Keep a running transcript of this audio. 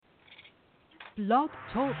Blog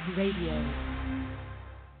Talk Radio.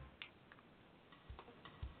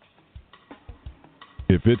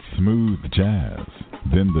 If it's smooth jazz,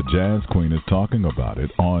 then the Jazz Queen is talking about it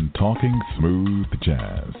on Talking Smooth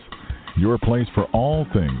Jazz. Your place for all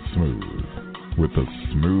things smooth. With the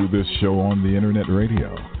smoothest show on the internet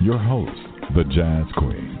radio. Your host, the Jazz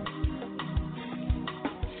Queen.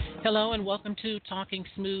 Hello and welcome to Talking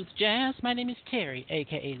Smooth Jazz. My name is Terry,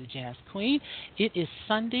 a.k.a. the Jazz Queen. It is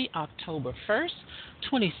Sunday, October 1st,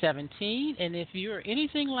 2017, and if you're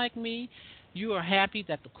anything like me, you are happy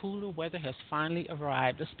that the cooler weather has finally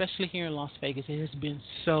arrived, especially here in Las Vegas. It has been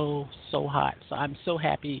so hot. So I'm so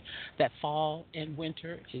happy that fall is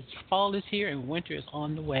here and winter is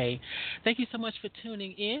on the way. Thank you so much for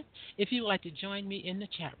tuning in. If you would like to join me in the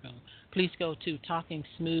chat room, please go to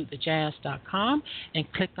talkingsmoothjazz.com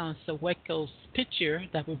and click on Soweco's picture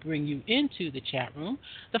that will bring you into the chat room.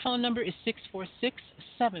 The phone number is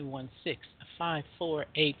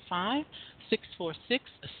 646-716-5485.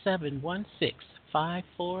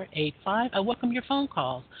 646-716-5485. I welcome your phone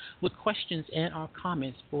calls with questions and or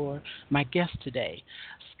comments for my guest today.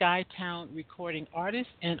 Skytown recording artist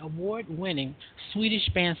and award-winning Swedish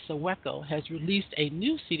band Soweco has released a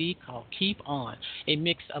new CD called Keep On, a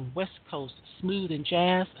mix of West Coast smooth and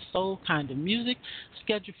jazz, soul kind of music,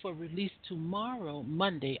 scheduled for release tomorrow,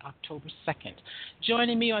 Monday, October 2nd.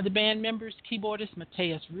 Joining me are the band members, keyboardist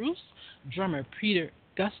Matthias Roos, drummer Peter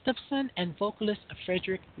Gustafson, and vocalist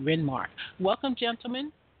Frederick Renmark. Welcome,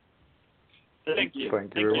 gentlemen. Thank you.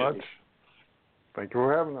 Thank you very much. Thank you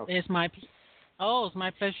for having us. It's my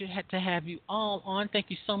pleasure to have you all on. Thank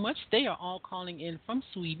you so much. They are all calling in from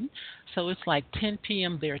Sweden, so it's like 10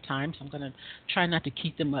 p.m. their time, so I'm going to try not to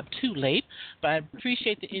keep them up too late. But I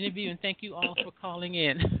appreciate the interview, and thank you all for calling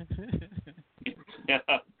in. Yeah,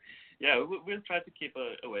 we'll try to keep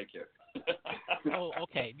awake here. Oh,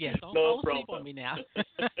 okay. Yes. Don't sleep on me now.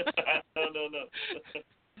 No.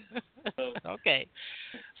 Okay.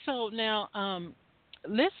 So now,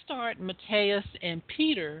 let's start, Matthias and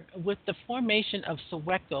Peter, with the formation of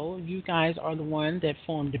Soweco. You guys are the one that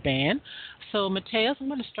formed the band. So, Matthias, I'm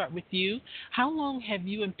going to start with you. How long have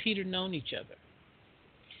you and Peter known each other?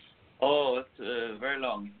 Oh, it's very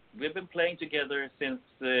long. We've been playing together since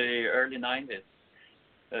the early 90s.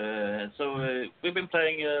 We've been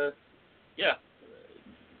playing,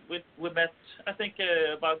 we met, I think,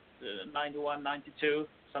 about 91, 92,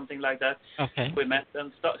 something like that. Okay. We met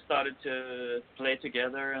and started to play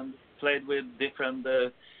together and played with different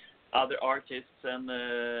other artists and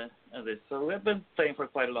this. So we've been playing for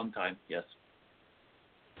quite a long time, yes.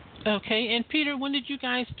 Okay. And Peter, when did you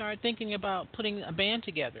guys start thinking about putting a band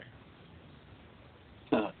together?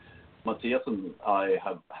 Matthias and I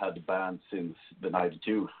have had a band since the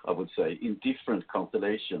 92, I would say, in different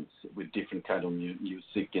constellations with different kind of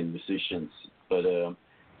music and musicians. But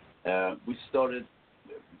we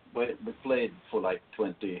played for like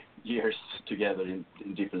 20 years together in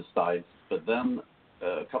different styles. But then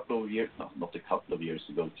not a couple of years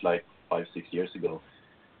ago, it's like 5-6 years ago,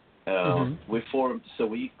 we formed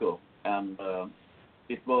Soweco, and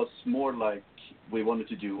it was more like we wanted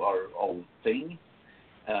to do our own thing.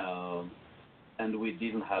 And we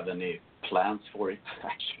didn't have any plans for it,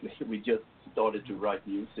 actually. We just started to write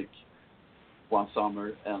music one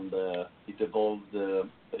summer, and it evolved a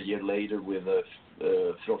year later with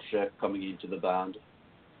Frosche coming into the band.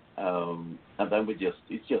 And then we just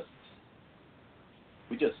did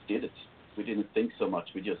it. We didn't think so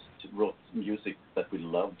much. We just wrote music that we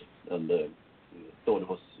loved and thought it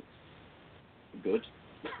was good,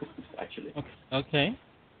 actually. Okay.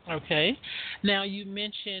 Now, you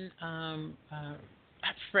mentioned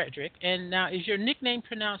Frederick, and now is your nickname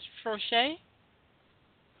pronounced Frosche?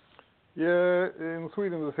 Yeah, in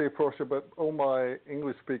Sweden they say Frosche, but all my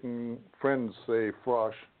English-speaking friends say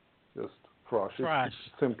Frosch, just Frosch. It's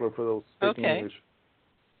simpler for those speaking English.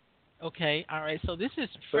 Okay, all right. So this is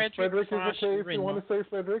Frederick Frederick is okay if Renmark. you want to say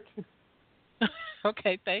Frederick.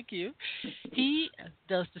 Okay, thank you. He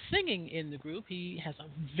does the singing in the group. He has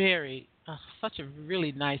such a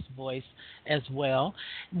really nice voice as well.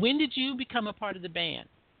 When did you become a part of the band?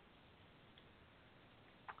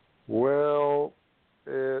 Well,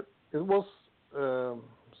 it was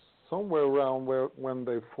somewhere around when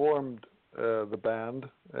they formed the band,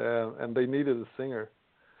 and they needed a singer.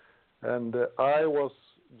 And I was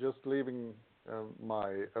just leaving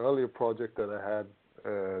my earlier project that I had,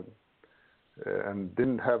 and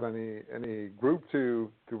didn't have any group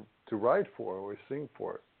to write for or sing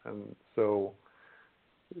for. And so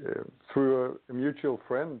through a mutual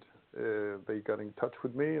friend, they got in touch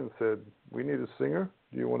with me and said, we need a singer.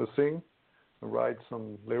 Do you want to sing and write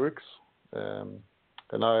some lyrics? And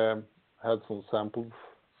I had some samples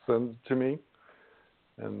sent to me,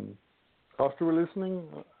 and after listening,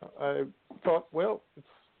 I thought, well, it's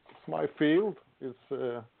my field.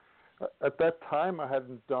 It's at that time I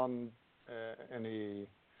hadn't done any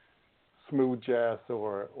smooth jazz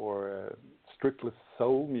or strictly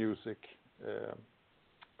soul music,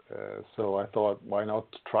 so I thought, why not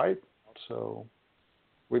try it? So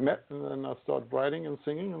we met, and then I started writing and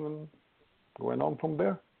singing, and then went on from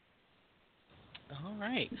there. All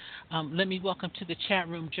right. Let me welcome to the chat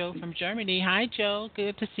room Joe from Germany. Hi, Joe.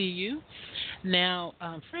 Good to see you. Now,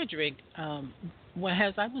 Frederick, as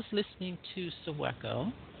I was listening to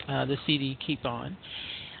Soweco, the CD Keep On,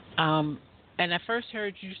 and I first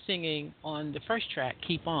heard you singing on the first track,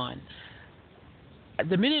 Keep On.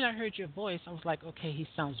 The minute I heard your voice, I was like, okay, he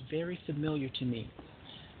sounds very familiar to me.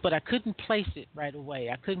 But I couldn't place it right away.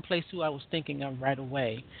 I couldn't place who I was thinking of right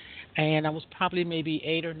away. And I was probably maybe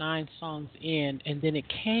 8 or 9 songs in, and then it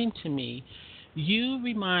came to me, you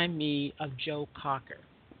remind me of Joe Cocker.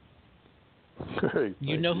 Hey,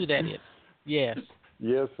 you know who that is? Yes.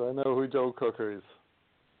 Yes, I know who Joe Cocker is.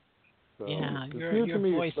 So yeah, it's your new to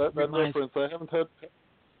me, voice that reminds... reference. I haven't heard...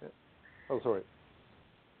 Oh, sorry.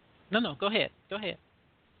 No, go ahead.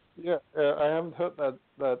 Yeah, I haven't heard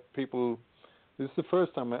that people... This is the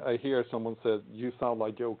first time I hear someone say, you sound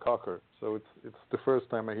like Joe Cocker. So it's the first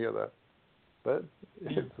time I hear that. But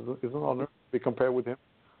it's an honor to be compared with him.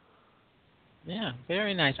 Yeah,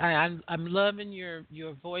 very nice. I'm loving your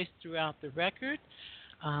voice throughout the record,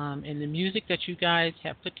 and the music that you guys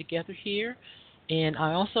have put together here. And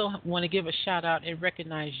I also want to give a shout out and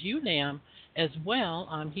recognize UNAM as well.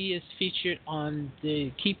 He is featured on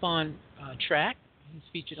the Keep On track. He's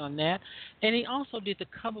featured on that, and he also did the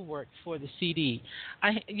cover work for the CD.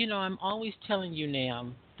 I'm always telling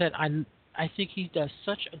UNAM that I think he does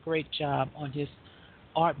such a great job on his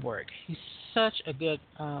artwork. He's such a good.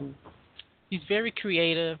 He's very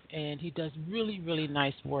creative, and he does really, really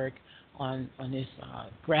nice work on his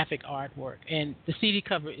graphic artwork. And the CD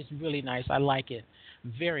cover is really nice. I like it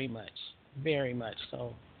very much, very much.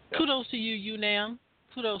 So, kudos to you, UNAM.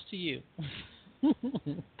 Kudos to you.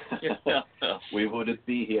 We wouldn't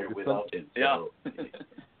be here without him. So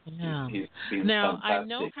yeah. He's been now fantastic. I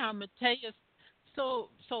know how Mateus.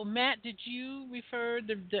 So Matt, did you refer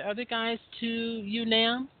the other guys to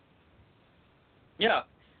UNAM? Yeah,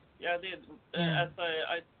 I did. As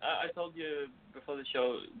I told you before the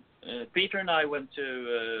show, Peter and I went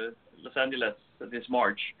to Los Angeles this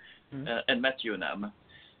March and met UNAM,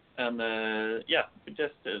 and we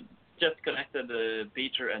just connected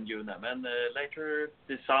Peter and UNAM, and later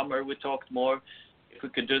this summer we talked more if we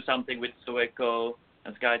could do something with Soweco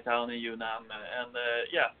and Skytown and UNAM, and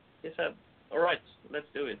he said, all right, let's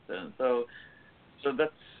do it. And so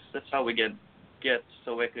that's how we get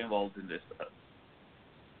Soweco involved in this.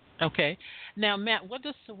 Okay. Now, Matt, what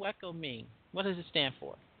does Soweco mean? What does it stand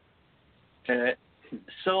for?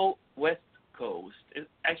 So West Coast.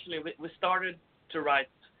 Actually, we started to write.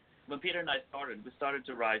 When Peter and I started, we started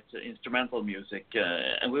to write instrumental music,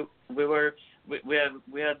 and we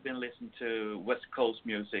had been listening to West Coast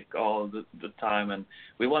music all the time, and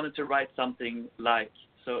we wanted to write something like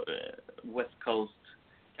West Coast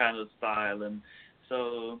kind of style, and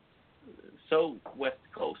so West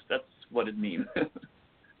Coast. That's what it means.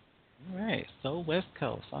 All right, so West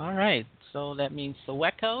Coast. All right, so that means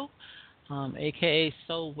Soweco, a.k.a.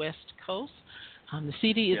 So West Coast. The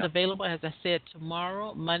CD is available, as I said,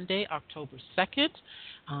 tomorrow, Monday, October 2nd.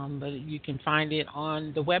 But you can find it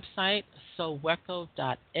on the website, soweco.se.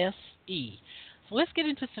 So let's get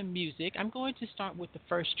into some music. I'm going to start with the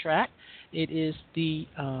first track. It is the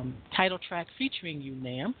title track featuring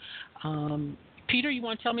UNAM. Peter, you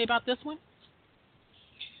want to tell me about this one?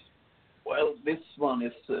 Well, this one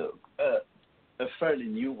is a fairly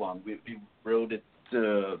new one. We wrote it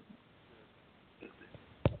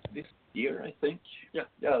this year, I think.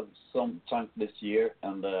 Yeah, sometime this year,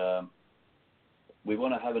 and we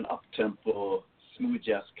want to have an up-tempo, smooth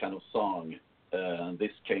jazz kind of song. And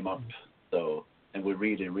this came up, and we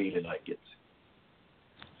really, really like it.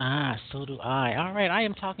 So do I. All right, I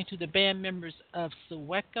am talking to the band members of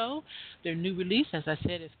Soweco. Their new release, as I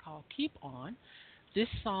said, is called Keep On. This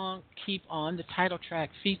song, Keep On, the title track,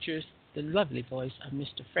 features the lovely voice of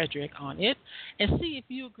Mr. Frederick on it. And see if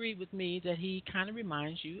you agree with me that he kind of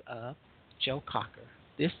reminds you of Joe Cocker.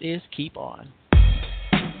 This is Keep On.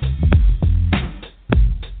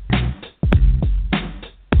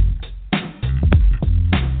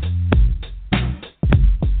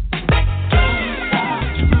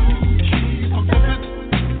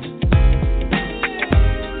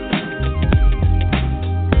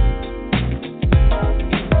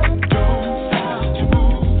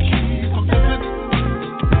 Keep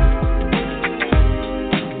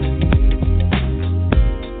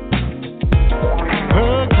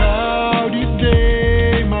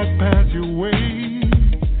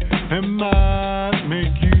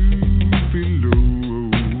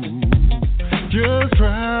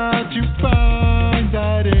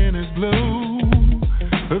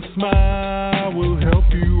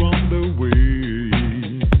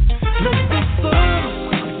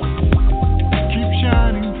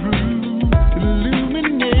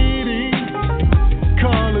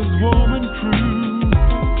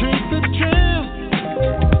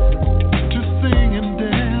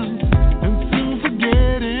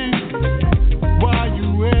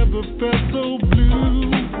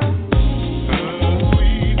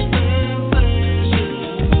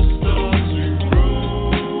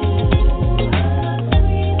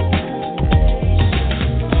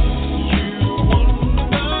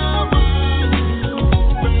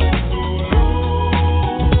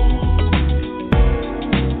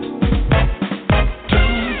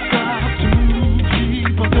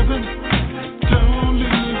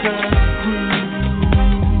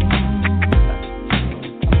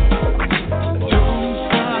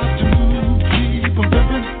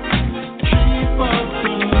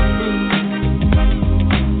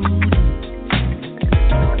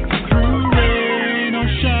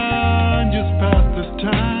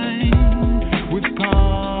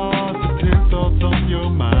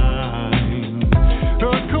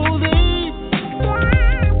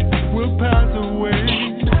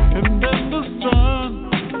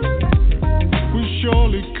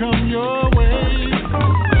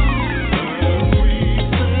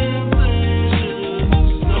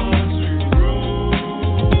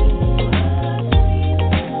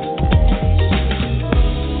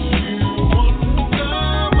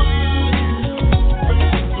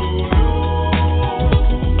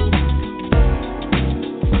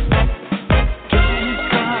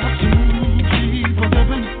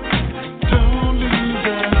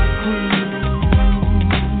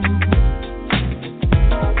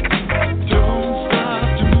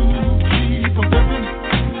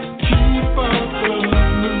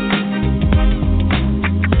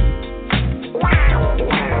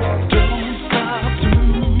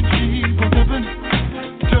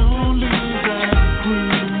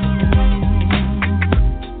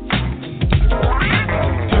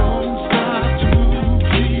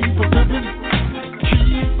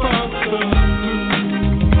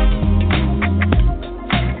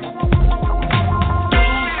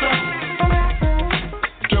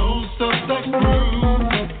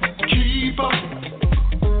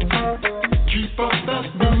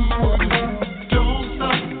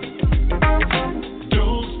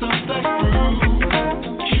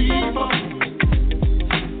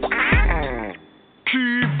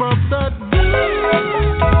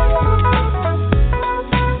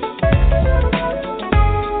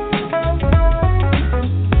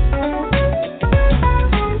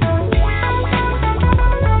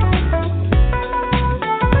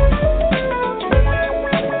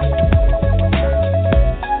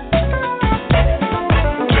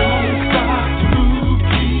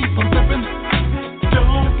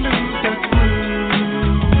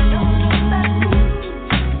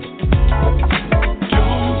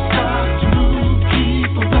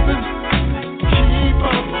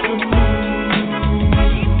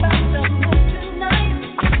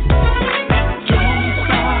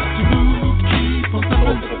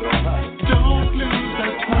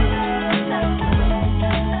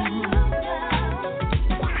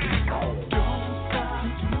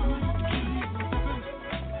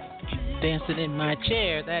Dancing in My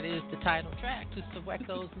Chair. That is the title track to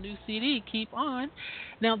Soweco's new CD, Keep On.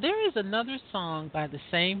 Now, there is another song by the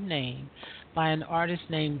same name by an artist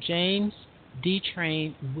named James D.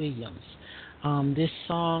 Train Williams. This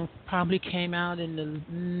song probably came out in the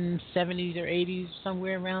 70s or 80s,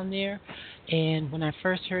 somewhere around there. And when I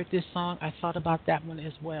first heard this song, I thought about that one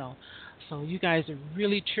as well. So you guys are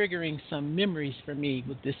really triggering some memories for me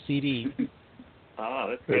with this CD.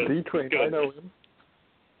 That's good. D-Train, I know him.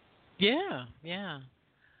 Yeah.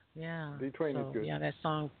 D-Train is good. Yeah, that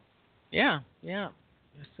song. Yeah.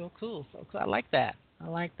 It's so cool. I like that.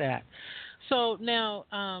 So now,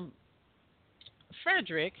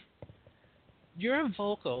 Frederick, your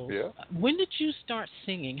vocals. Yeah. When did you start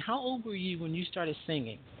singing? How old were you when you started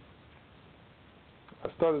singing? I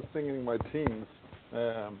started singing in my teens,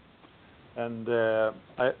 and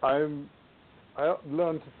I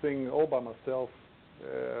learned to sing all by myself.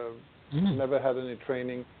 Never had any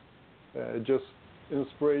training. Just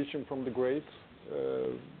inspiration from the greats,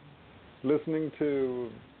 listening to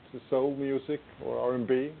soul music or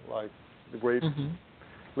R&B, like the great,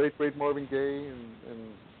 late great Marvin Gaye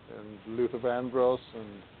and Luther Vandross,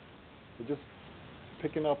 and just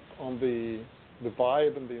picking up on the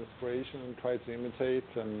vibe and the inspiration, and try to imitate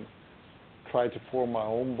and try to form my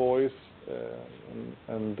own voice,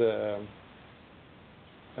 and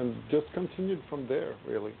just continued from there,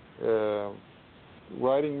 really.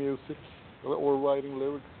 Writing music or writing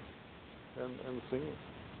lyrics and singing,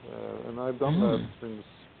 and I've done that since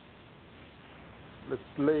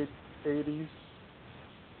late 80s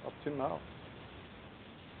up to now.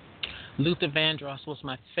 Luther Vandross was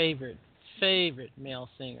my favorite male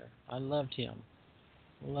singer. I loved him.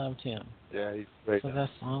 Yeah, he's great. So that's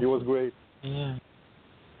awesome. He was great. Yeah.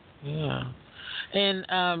 Yeah. And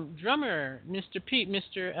drummer,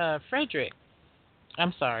 Mr. Frederick.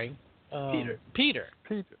 I'm sorry, Peter. Peter.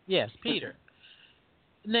 Yes, Peter.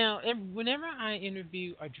 Now, whenever I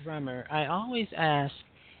interview a drummer, I always ask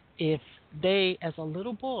if they, as a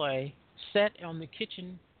little boy, sat on the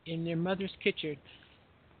kitchen in their mother's kitchen,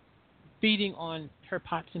 beating on her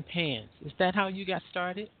pots and pans. Is that how you got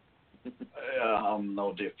started? I'm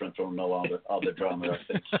no different from no other drummer. I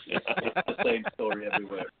think it's the same story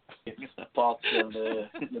everywhere. It's pots and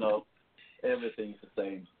everything's the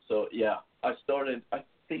same. So yeah, I started. I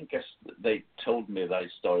think they told me that I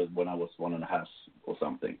started when I was 1.5 or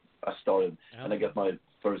something. I started and I got my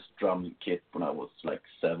first drum kit when I was like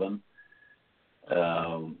 7.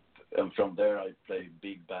 And from there I played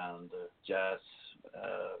big band, jazz,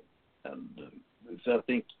 and so I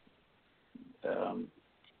think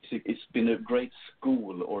it's been a great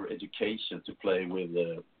school or education to play with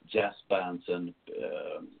jazz bands and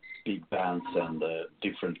big bands and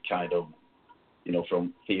different kind of,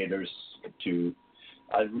 from theaters to.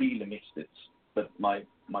 I really mixed it, but my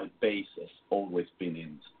base has always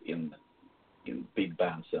been in big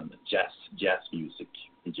bands and jazz music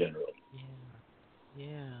in general.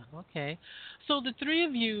 Yeah. Okay. So the three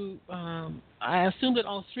of you, I assume that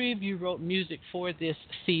all three of you wrote music for this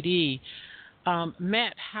CD.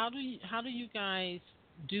 Matt, how do you guys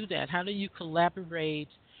do that? How do you collaborate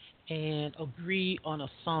and agree on a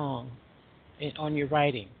song on your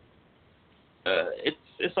writing?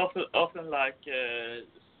 It's often like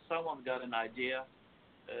someone got an idea.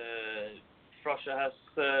 Frosha has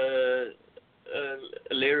a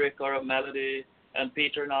lyric or a melody, and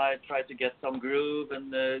Peter and I try to get some groove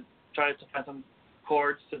and try to find some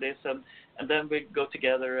chords to this, and then we go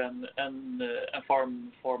together and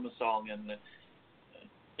form a song. And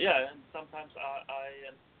and sometimes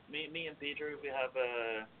me and Peter, we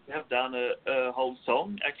have done a whole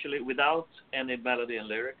song actually without any melody and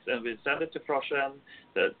lyrics, and we send it to Frosha,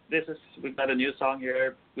 and we've got a new song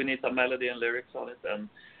here. We need some melody and lyrics on it, and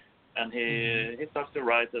he starts to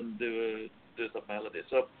write and do some melody.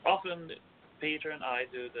 So often Peter and I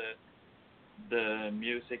do the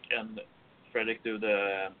music, and Fredrik do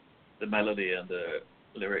the melody and the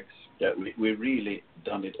lyrics. Yeah, we really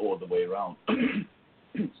done it all the way around.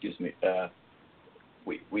 Excuse me.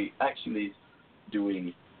 We actually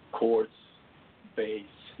doing chords, bass,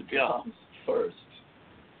 drums first,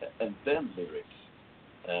 and then lyrics.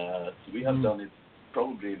 We have done it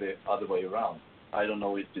probably the other way around. I don't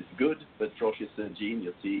know if it's good, but Frosh is a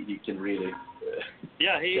genius. He can really. He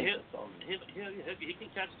can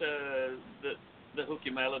catch the hooky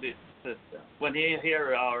melody. When he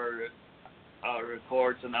hear our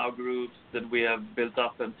chords and our grooves that we have built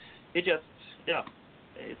up, and he just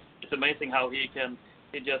it's amazing how he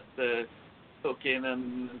just hook in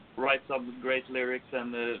and write some great lyrics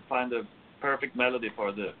and find a perfect melody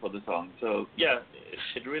for the song. So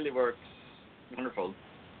it really works wonderful.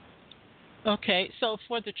 Okay, so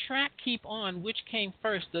for the track "Keep On," which came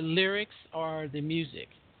first, the lyrics or the music?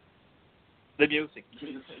 The music.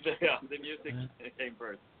 The music came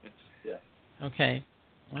first. Yeah. Okay.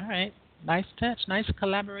 All right. Nice touch. Nice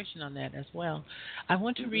collaboration on that as well. I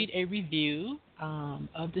want to read a review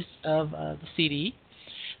of the CD.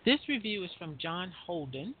 This review is from John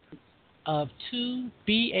Holden of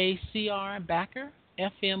 2BACR Backer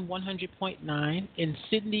FM 100.9 in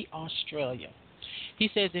Sydney, Australia. He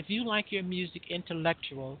says, if you like your music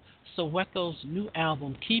intellectual, Soweco's new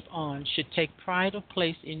album, Keep On, should take pride of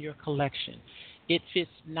place in your collection. It fits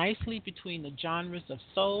nicely between the genres of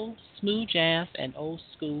soul, smooth jazz, and old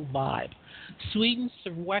school vibe. Sweden's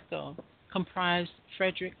Soweco comprised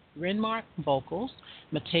Fredrik Renmark vocals,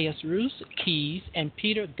 Matthias Roos keys, and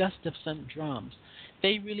Peter Gustafsson drums.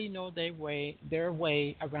 They really know their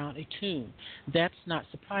way around a tune. That's not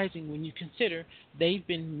surprising when you consider they've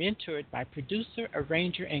been mentored by producer,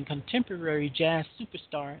 arranger, and contemporary jazz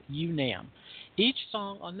superstar UNAM. Each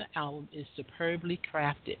song on the album is superbly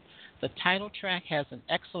crafted. The title track has an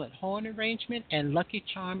excellent horn arrangement, and Lucky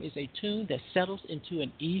Charm is a tune that settles into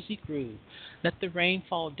an easy groove. Let the Rain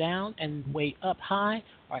Fall Down and Way Up High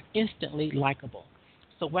are instantly likable.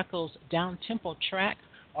 Soweco's down-tempo track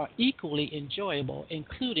are equally enjoyable,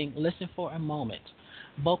 including Listen for a Moment.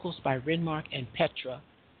 Vocals by Renmark and Petra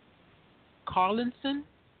Carlinson.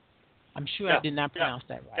 I'm sure I did not pronounce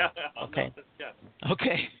that right. Okay.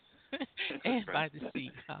 Okay. And by the Sea.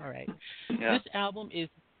 All right. Yeah.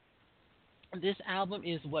 This album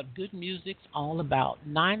is what good music's all about.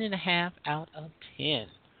 9.5 out of 10.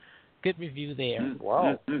 Good review there.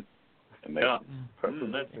 Wow.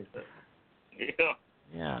 Amazing.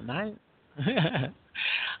 Yeah, 9.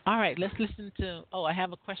 All right, let's listen to. I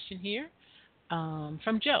have a question here.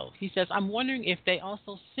 from Joe. He says, I'm wondering if they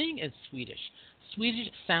also sing in Swedish. Swedish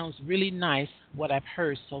sounds really nice, what I've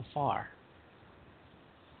heard so far.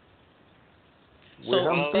 We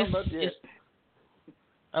haven't done that yet.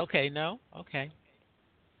 Okay, no? Okay.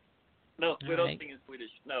 No, we All don't right. sing in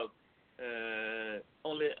Swedish. No,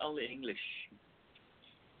 only English.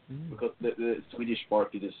 Because the Swedish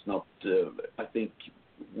market is not. I think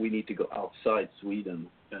we need to go outside Sweden.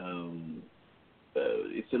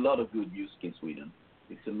 It's a lot of good music in Sweden.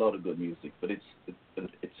 It's a lot of good music, but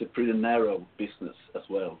it's a pretty narrow business as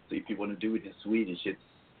well. So if you want to do it in Swedish,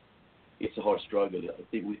 it's a hard struggle.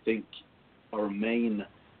 We think our main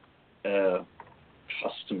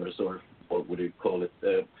customers, or what would you call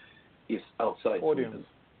it, is outside Audience.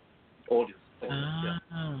 Sweden.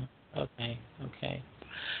 Audience. Okay.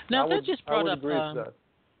 Now that just brought up. Agree to that.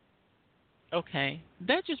 Okay,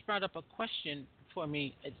 that just brought up a question for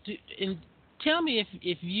me. Tell me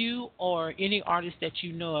if you or any artist that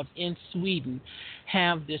you know of in Sweden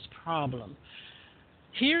have this problem.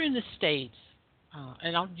 Here in the States,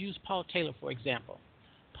 and I'll use Paul Taylor for example.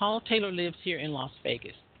 Paul Taylor lives here in Las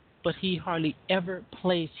Vegas, but he hardly ever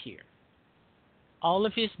plays here.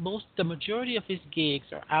 The majority of his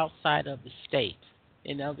gigs are outside of the state,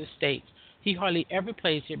 in other states. He hardly ever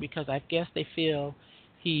plays here because I guess they feel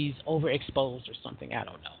he's overexposed or something. I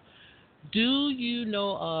don't know. Do you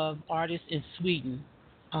know of artists in Sweden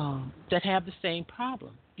that have the same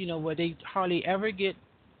problem? Where they hardly ever get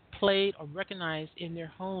played or recognized in their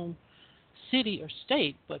home city or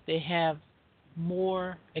state, but they have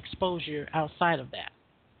more exposure outside of that.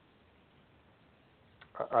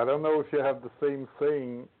 I don't know if you have the same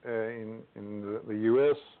saying in the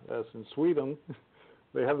U.S. as in Sweden.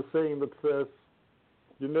 They have a saying that says,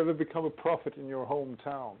 "You never become a prophet in your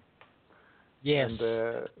hometown." Yes.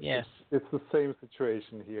 And yes. It's the same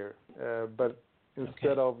situation here, but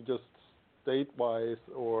instead of just state-wise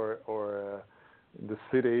or the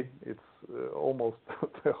city, it's almost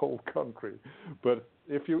the whole country. But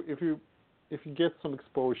if you get some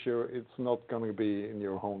exposure, it's not going to be in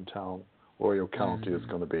your hometown or your county. It's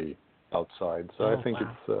going to be outside. So I think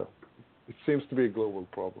it seems to be a global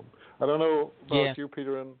problem. I don't know about you,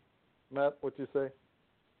 Peter and Matt. What do you say?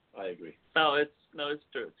 I agree. No, it's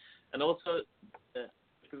true. And also,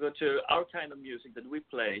 if we go to our kind of music that we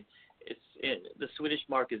play, the Swedish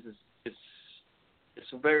market is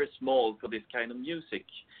very small for this kind of music.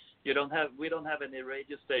 We don't have any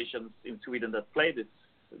radio stations in Sweden that play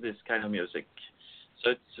this kind of music,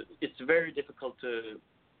 so it's very difficult to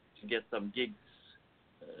get some gigs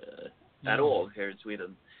at all here in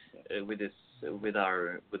Sweden with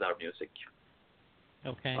our music.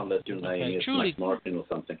 Okay. Unless your name is Max Martin or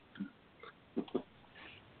something.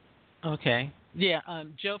 Okay. Yeah.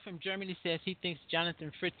 Joe from Germany says he thinks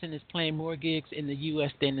Jonathan Fritzen is playing more gigs in the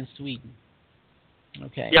U.S. than in Sweden.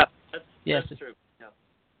 Okay. Yeah. That's true. Yeah.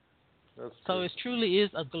 That's so true. it truly is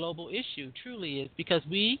a global issue. Truly is, because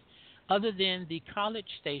we, other than the college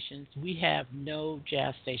stations, we have no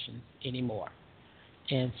jazz stations anymore,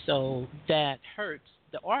 and so that hurts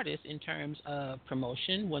the artists in terms of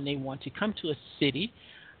promotion when they want to come to a city.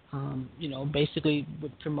 Basically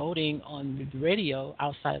with promoting on the radio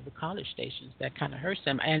outside of the college stations, that kind of hurts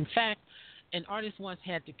them. And in fact, an artist once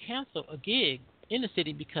had to cancel a gig in the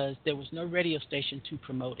city because there was no radio station to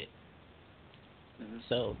promote it. Mm-hmm.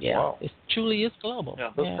 So, wow. It truly is global.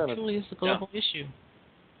 Yeah, it truly is a global issue.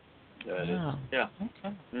 Yeah, it is. Yeah.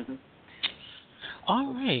 Okay. Mm-hmm.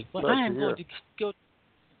 All right. Well, Glad I am to going to go.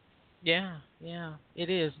 Yeah. It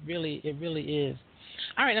is. It really is.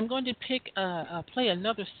 All right, I'm going to play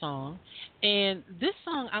another song, and this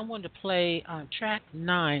song I want to play on track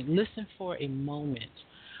 9. Listen for a moment.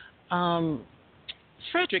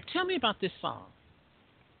 Frederick, tell me about this song.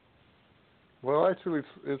 Well, actually,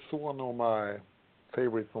 it's one of my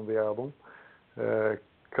favorites on the album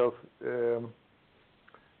because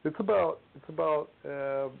it's about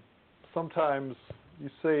sometimes you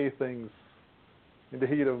say things in the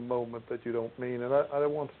heat of a moment that you don't mean, and I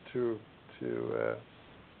wanted to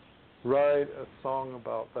write a song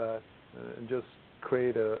about that and just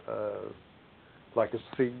create a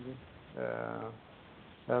scene,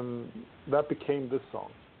 and that became this song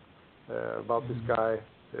about this guy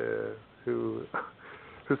who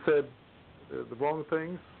said the wrong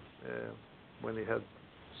things when he had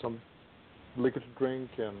some liquor to drink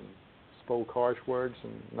and spoke harsh words,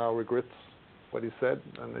 and now regrets what he said,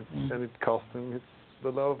 and it cost him the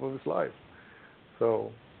love of his life.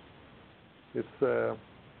 So it's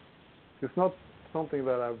not something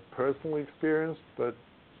that I've personally experienced, but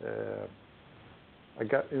I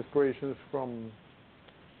got inspirations from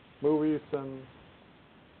movies and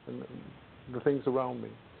the things around me.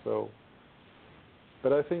 So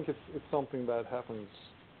but I think it's something that happens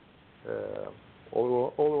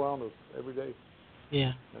all around us every day.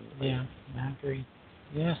 Yeah, I agree.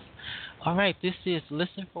 Yes. All right, this is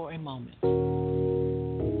Listen for a Moment.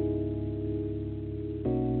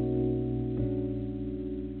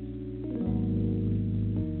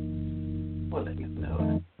 I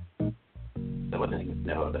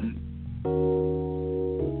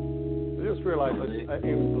just realized I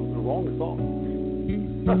aimed the wrong song.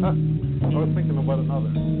 I was thinking about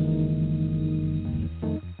another.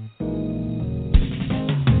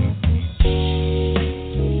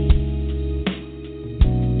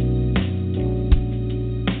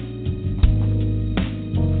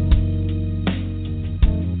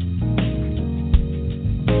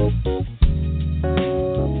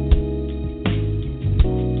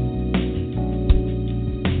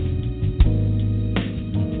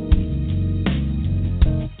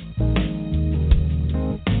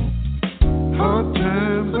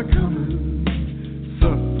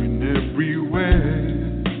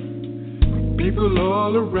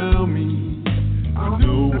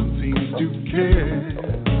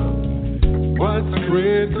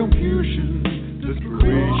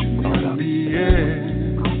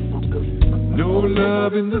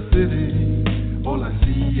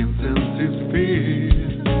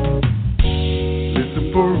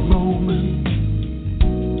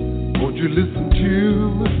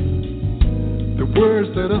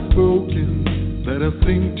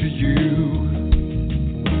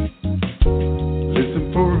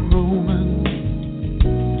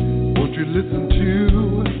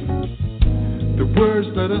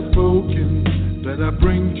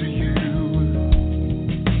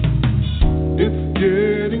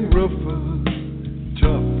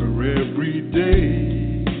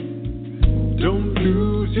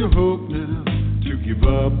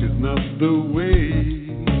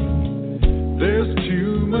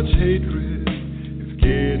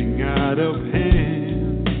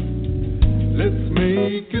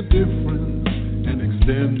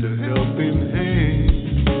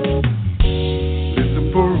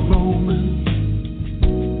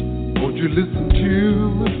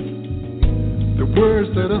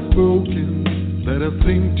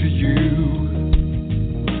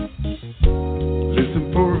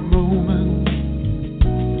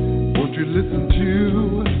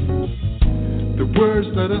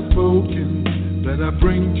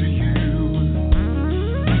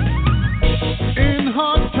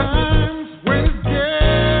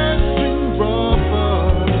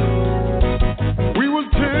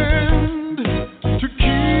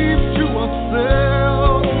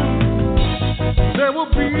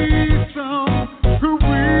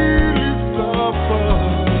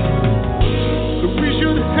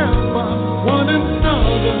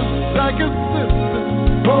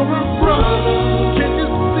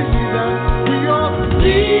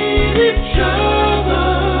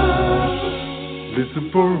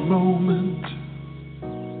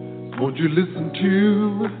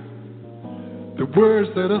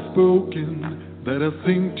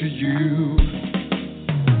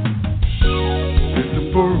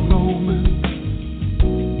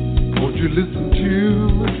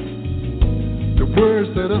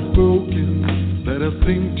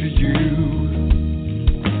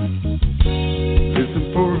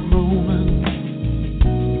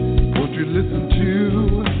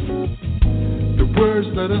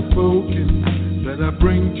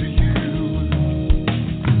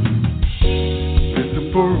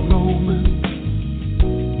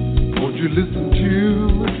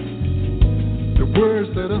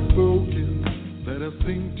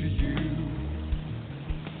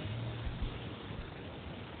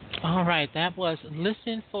 All right, that was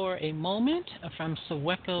Listen for a Moment from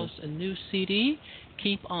Soweco's new CD,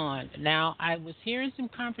 Keep On. Now, I was hearing some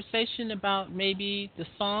conversation about maybe the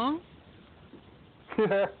song.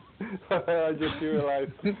 I just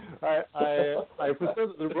realized I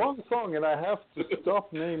presented the wrong song, and I have to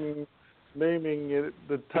stop naming it,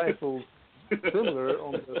 the titles similar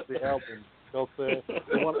on the album. Because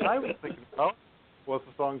the one I was thinking about was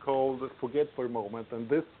a song called Forget for a Moment, and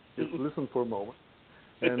this is Listen for a Moment.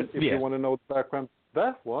 And if you want to know the background,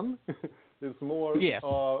 that one is more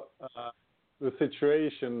the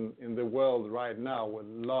situation in the world right now with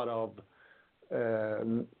a lot of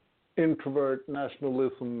introvert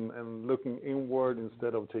nationalism and looking inward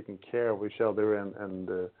instead of taking care of each other and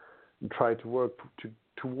try to work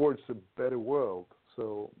towards a better world.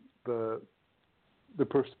 So the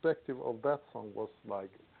perspective of that song was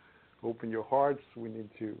like, open your hearts. We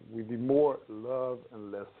need more love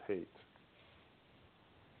and less hate.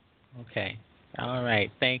 Okay. All right.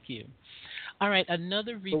 Thank you. All right.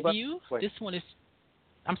 Another review. This one is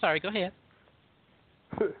I'm sorry. Go ahead.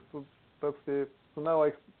 So that's the. So now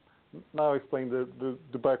I explain the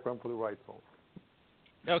background for the right song.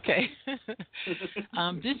 Okay.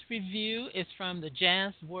 This review is from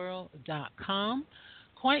thejazzworld.com.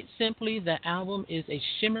 Quite simply, the album is a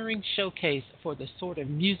shimmering showcase for the sort of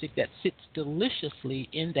music that sits deliciously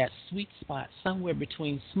in that sweet spot somewhere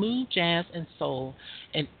between smooth jazz and soul,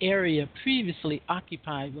 an area previously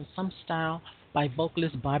occupied with some style by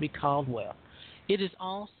vocalist Bobby Caldwell. It is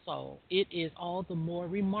all the more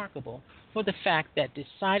remarkable for the fact that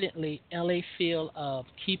decidedly LA feel of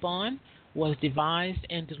Keep On was devised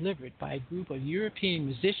and delivered by a group of European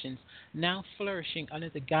musicians now flourishing under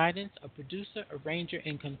the guidance of producer, arranger,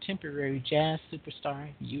 and contemporary jazz superstar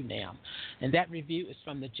UNAM. And that review is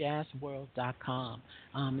from thejazzworld.com.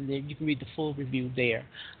 And then you can read the full review there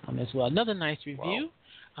as well. Another nice review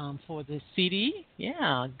for the CD.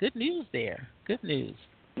 Yeah, good news there. Good news.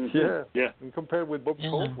 Yeah. And compared with Bob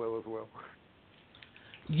Caldwell as well.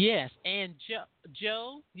 Yes, and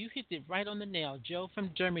Joe, you hit it right on the nail. Joe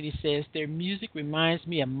from Germany says their music reminds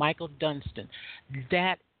me of Michael Dunstan.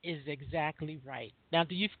 That is exactly right. Now,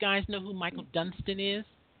 do you guys know who Michael Dunstan is?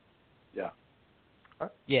 Yeah.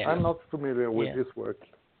 Yes. I'm not familiar with his work.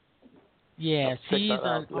 Yes, he's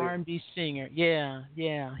an later. R&B singer. Yeah,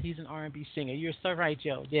 he's an R&B singer. You're so right,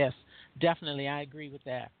 Joe. Yes, definitely, I agree with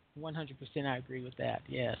that. 100% I agree with that.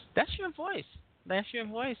 Yes. That's your voice. That's your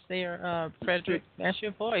voice there, Frederick. That's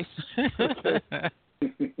your voice.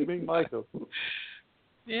 Being Michael.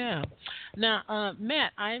 Yeah. Now,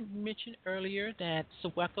 Matt, I mentioned earlier that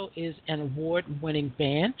Soweco is an award-winning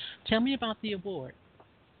band. Tell me about the award.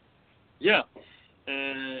 Yeah.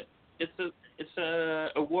 It's a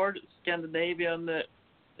award Scandinavian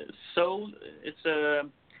Soul. It's a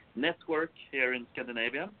network here in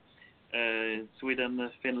Scandinavia. Sweden,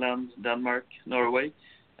 Finland, Denmark, Norway,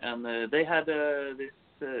 and they had this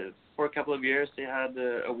for a couple of years. They had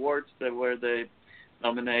awards where they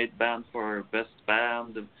nominate bands for best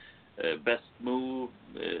band, best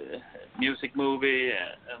music movie,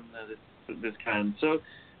 and this kind. So,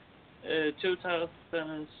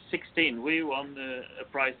 2016, we won a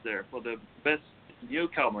prize there for the best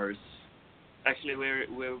newcomers. Actually, we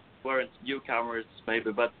weren't newcomers,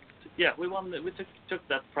 maybe, but yeah, we won. We took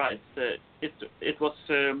that prize. It was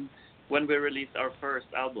when we released our first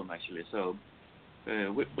album, actually. So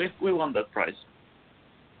we won that prize.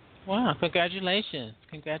 Wow! Congratulations!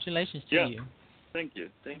 Congratulations to you. Thank you.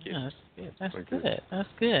 Yeah, that's good. That's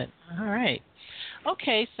good. All right.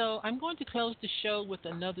 Okay, so I'm going to close the show with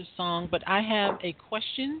another song, but I have a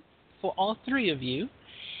question for all three of you.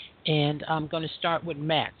 And I'm going to start with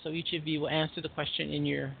Matt. So each of you will answer the question in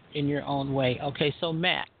your own way. Okay, so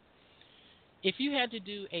Matt, if you had to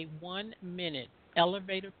do a 1-minute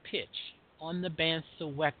elevator pitch on the band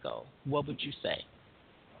Soweco, what would you say?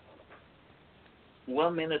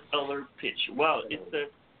 1 minute elevator pitch. Well, it's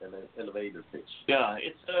an elevator pitch. Yeah,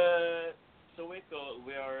 it's Soweco.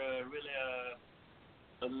 We are really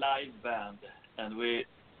a live band, and we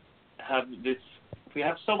have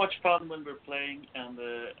so much fun when we're playing, and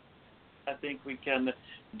I think we can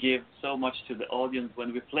give so much to the audience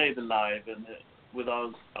when we play the live and with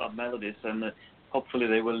our melodies, and hopefully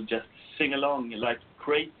they will just sing along like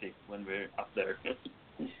crazy when we're up there.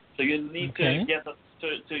 So you need to get up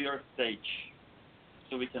to your stage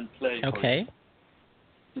so we can play. Okay.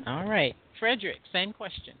 All right. Frederick, same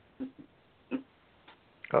question.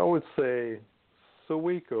 I would say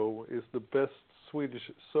Soweco is the best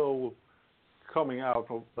Swedish soul coming out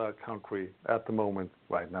of that country at the moment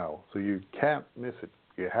right now. So you can't miss it.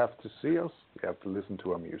 You have to see us. You have to listen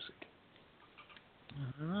to our music.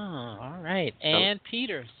 Oh, all right. And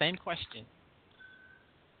Peter, same question.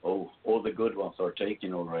 Oh, all the good ones are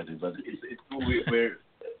taken already, but we're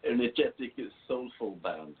an energetic, soulful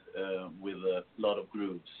band with a lot of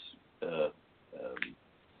grooves.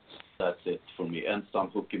 That's it for me, and some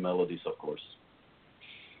hooky melodies, of course.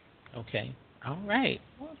 Okay. All right.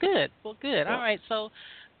 Well, good. Yeah. All right. So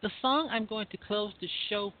the song I'm going to close the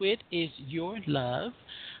show with is Your Love.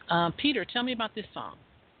 Peter, tell me about this song.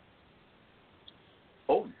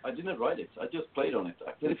 Oh, I didn't write it. I just played on it.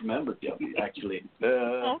 I can't remember it, actually.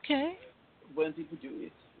 Okay. When did we do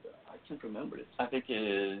it? I can't remember it. I think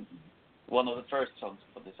one of the first songs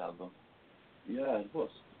for this album. Yeah, it was,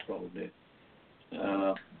 probably.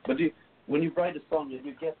 But when you write a song,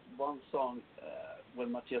 you get one song,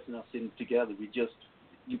 when Matthias and I sing together,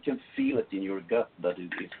 you can feel it in your gut that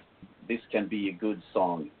this can be a good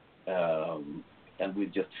song. And we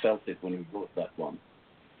just felt it when we wrote that one.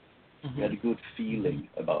 Mm-hmm. We had a good feeling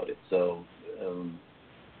about it. So,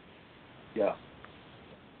 yeah.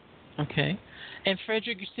 Okay. And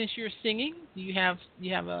Frederick, since you're singing, do you have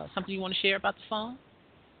something you want to share about the song?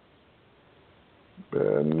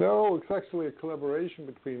 No, it's actually a collaboration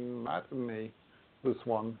between Matt and me. This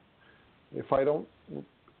one, if I can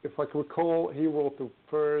recall, he wrote the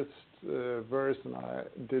first verse and I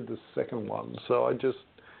did the second one. So I just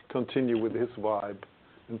continue with his vibe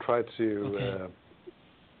and try to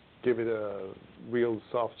give it a real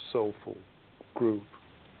soft, soulful groove.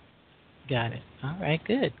 Got it. All right,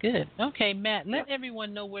 good. Okay, Matt, let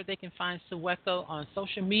everyone know where they can find Soweco on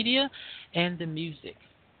social media and the music.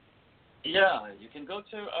 Yeah, you can go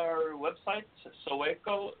to our website,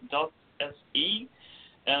 soweco.se,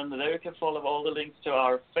 and there you can follow all the links to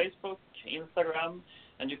our Facebook, Instagram,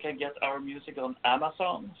 and you can get our music on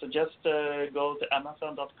Amazon. So just go to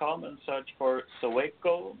amazon.com and search for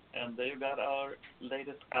Soweco, and there you got our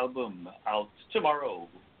latest album out tomorrow.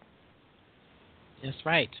 That's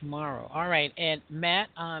right, tomorrow. All right, and Matt,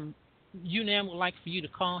 UNAM would like for you to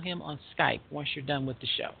call him on Skype once you're done with the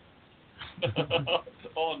show.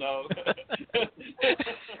 Oh, no.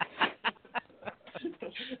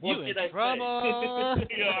 You in trouble.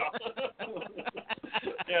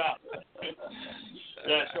 Yeah,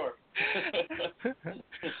 sure.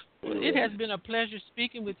 It has been a pleasure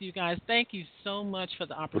speaking with you guys. Thank you so much for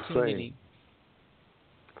the opportunity.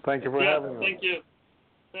 Thank you for having us. Thank you.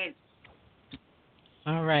 Thanks.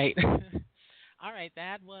 All right. All right,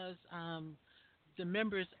 that was the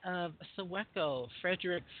members of Soweco.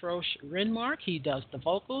 Frederick Frosch Renmark, he does the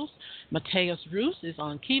vocals. Mateus Roos is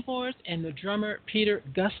on keyboards, and the drummer Peter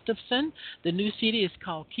Gustafson. The new CD is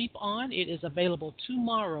called Keep On. It is available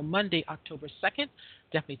tomorrow, Monday, October 2nd.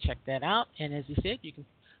 Definitely check that out. And as he said, you can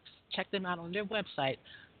check them out on their website,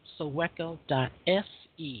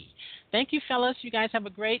 soweco.se. Thank you, fellas. You guys have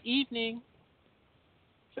a great evening.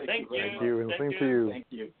 Thank you. Thank you, and same to you. Thank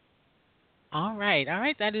you. All right.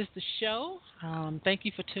 That is the show. Thank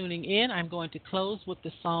you for tuning in. I'm going to close with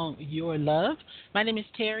the song Your Love. My name is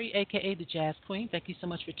Terry, a.k.a. the Jazz Queen. Thank you so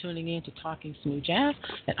much for tuning in to Talking Smooth Jazz,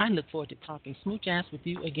 and I look forward to talking smooth jazz with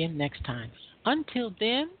you again next time. Until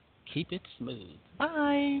then, keep it smooth.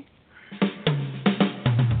 Bye.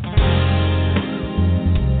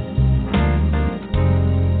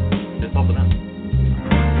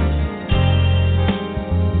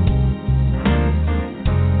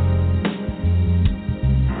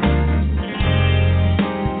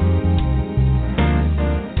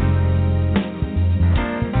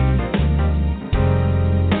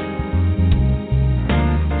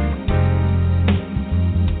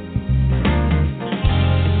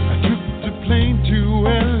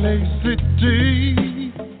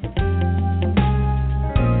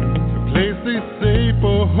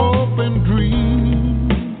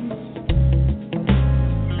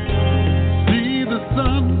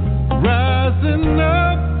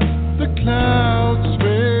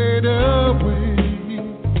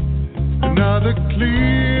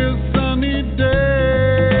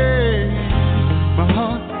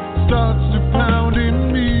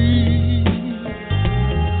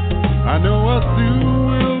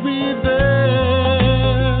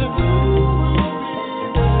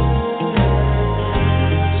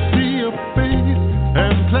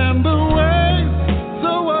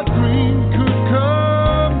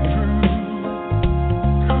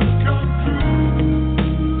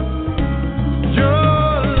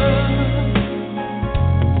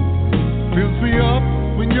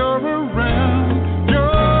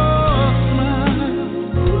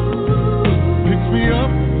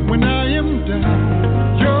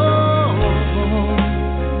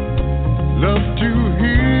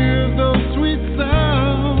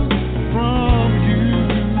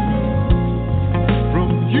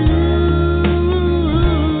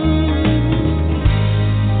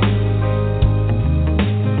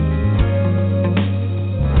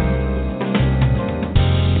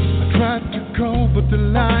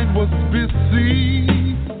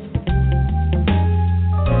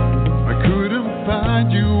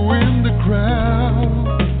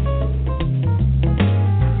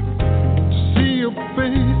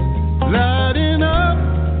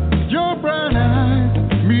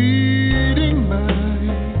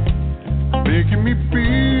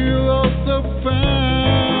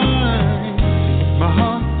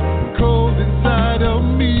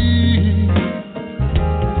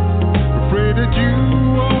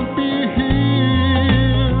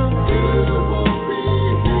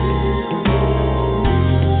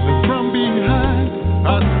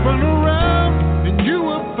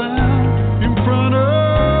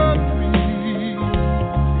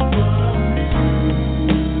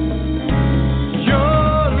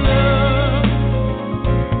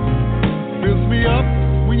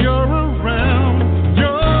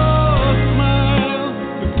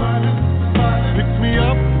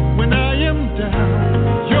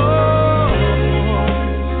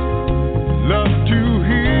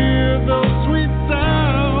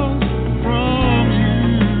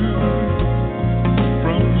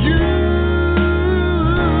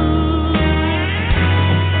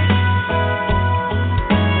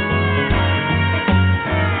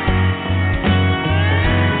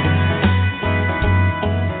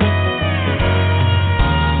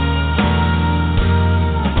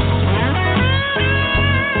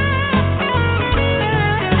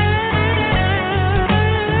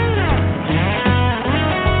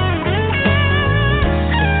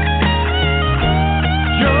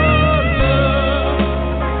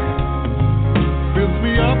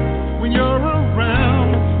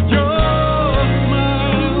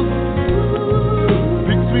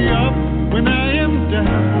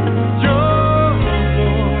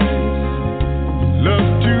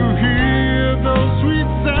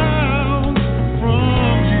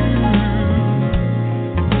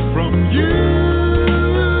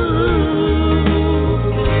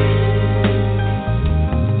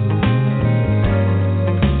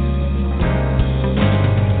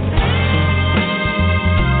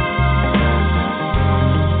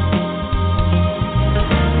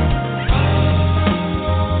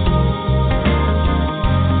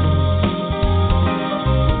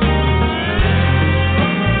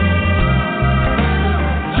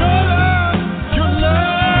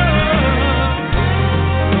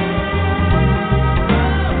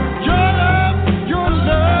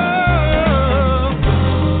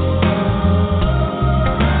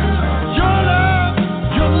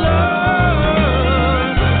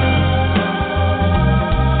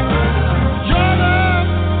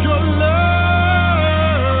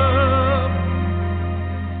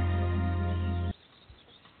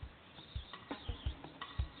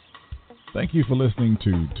 Thank you for listening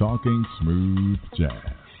to Talking Smooth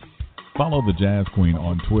Jazz. Follow the Jazz Queen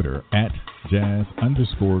on Twitter at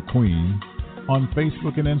 @jazz_queen, on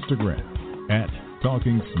Facebook and Instagram at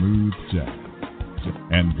Talking Smooth Jazz,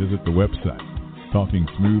 and visit the website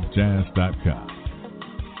talkingsmoothjazz.com.